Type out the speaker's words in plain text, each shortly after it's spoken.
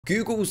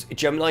Google's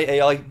Gemini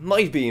AI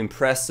might be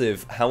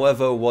impressive,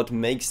 however, what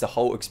makes the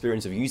whole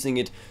experience of using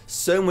it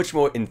so much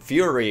more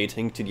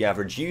infuriating to the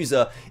average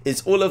user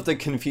is all of the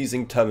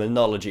confusing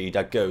terminology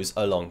that goes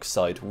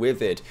alongside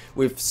with it.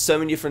 With so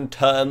many different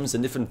terms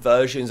and different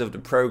versions of the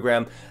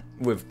program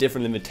with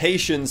different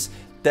limitations,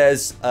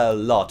 there's a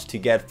lot to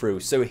get through.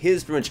 So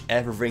here's pretty much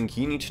everything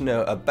you need to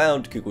know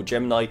about Google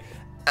Gemini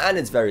and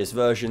its various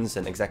versions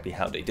and exactly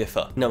how they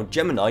differ. Now,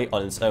 Gemini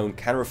on its own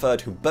can refer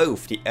to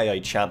both the AI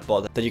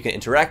chatbot that you can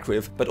interact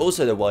with, but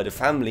also the wider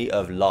family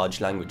of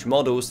large language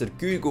models that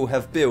Google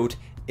have built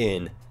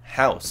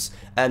in-house.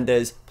 And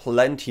there's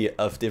plenty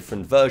of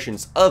different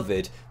versions of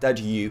it that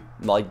you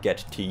might get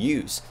to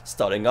use.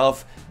 Starting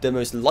off, the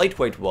most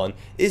lightweight one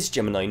is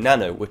Gemini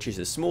Nano, which is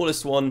the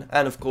smallest one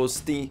and of course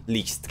the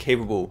least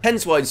capable.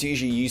 Hence why it's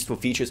usually used for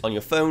features on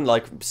your phone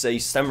like, say,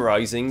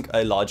 summarizing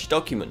a large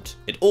document.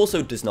 It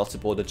also does not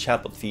support the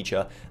chatbot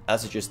feature,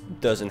 as it just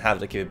doesn't have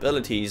the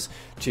capabilities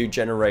to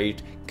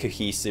generate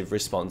cohesive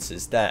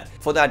responses there.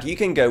 For that, you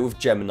can go with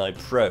Gemini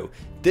Pro.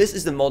 This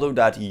is the model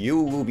that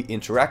you will be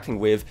interacting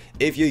with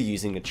if you're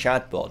using a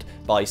chatbot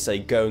by, say,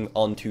 going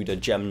onto the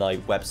Gemini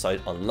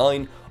website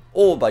online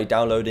or by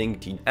downloading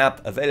the app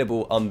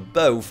available on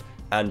both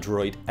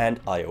Android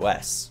and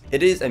iOS.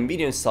 It is a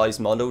medium-sized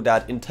model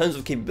that, in terms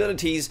of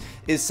capabilities,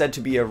 is said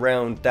to be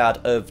around that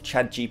of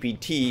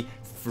ChatGPT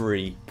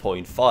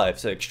 3.5,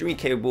 so extremely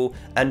capable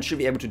and should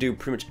be able to do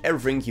pretty much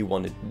everything you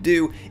want it to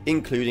do,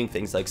 including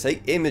things like,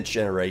 say, image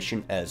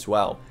generation as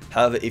well.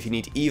 However, if you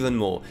need even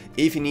more,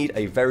 if you need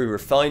a very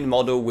refined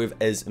model with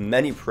as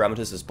many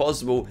parameters as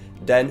possible,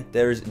 then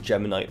there is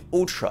Gemini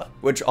Ultra,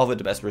 which offered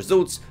the best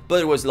results,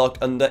 but it was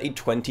locked under a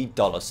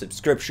 $20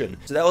 subscription.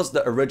 So that was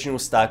the original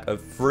stack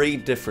of 3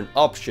 different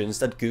options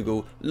that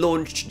Google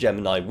launched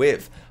Gemini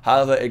with.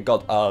 However, it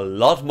got a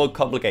lot more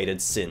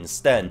complicated since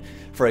then.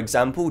 For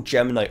example,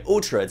 Gemini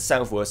Ultra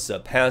itself was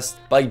surpassed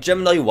by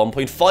Gemini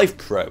 1.5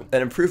 Pro,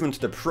 an improvement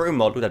to the Pro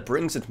model that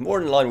brings it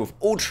more in line with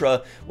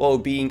Ultra while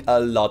being a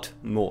lot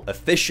more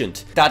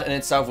efficient. That in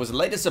itself was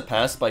later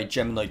surpassed by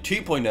Gemini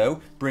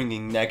 2.0,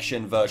 bringing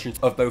next-gen versions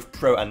of both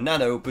Pro and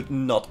Nano, but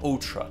not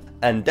Ultra.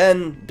 And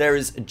then there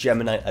is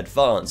Gemini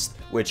Advanced,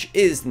 which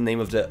is the name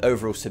of the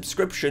overall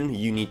subscription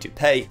you need to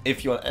pay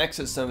if you want to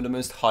access some of the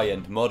most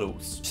high-end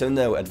models. So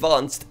no,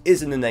 Advanced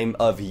is in the name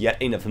of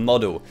yet another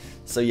model.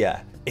 So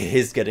yeah, it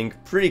is getting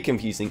pretty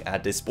confusing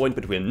at this point,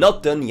 but we're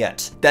not done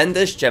yet. Then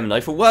there's Gemini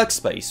for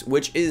Workspace,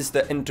 which is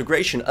the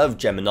integration of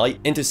Gemini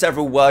into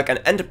several work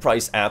and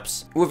enterprise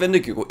apps within the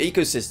Google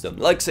ecosystem,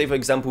 like, say, for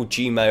example,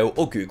 Gmail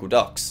or Google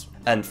Docs.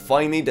 And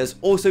finally, there's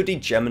also the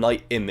Gemini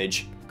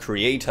Image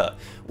Creator,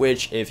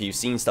 which, if you've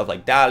seen stuff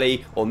like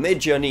DALL-E or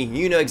Midjourney,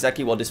 you know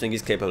exactly what this thing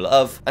is capable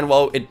of. And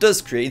while it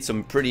does create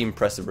some pretty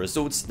impressive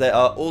results, there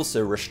are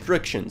also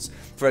restrictions.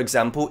 For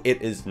example,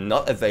 it is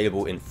not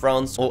available in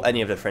France or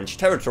any of the French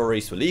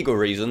territories for legal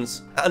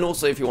reasons. And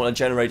also, if you want to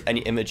generate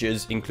any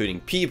images, including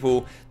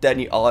people, then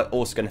you are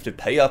also going to have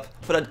to pay up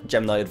for that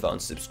Gemini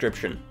Advanced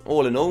subscription.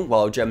 All in all,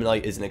 while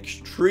Gemini is an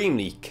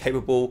extremely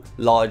capable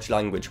large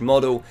language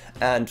model,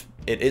 and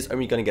it is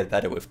only going to get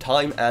better with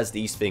time, as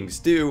these things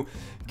do,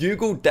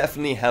 Google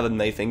definitely haven't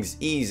made things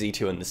easy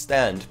to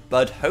understand,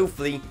 but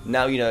hopefully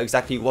now you know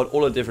exactly what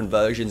all the different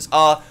versions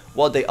are,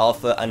 what they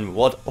offer, and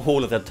what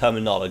all of the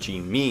terminology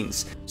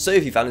means. So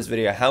if you found this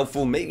video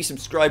helpful, maybe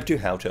subscribe to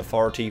How to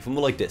Authority for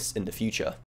more like this in the future.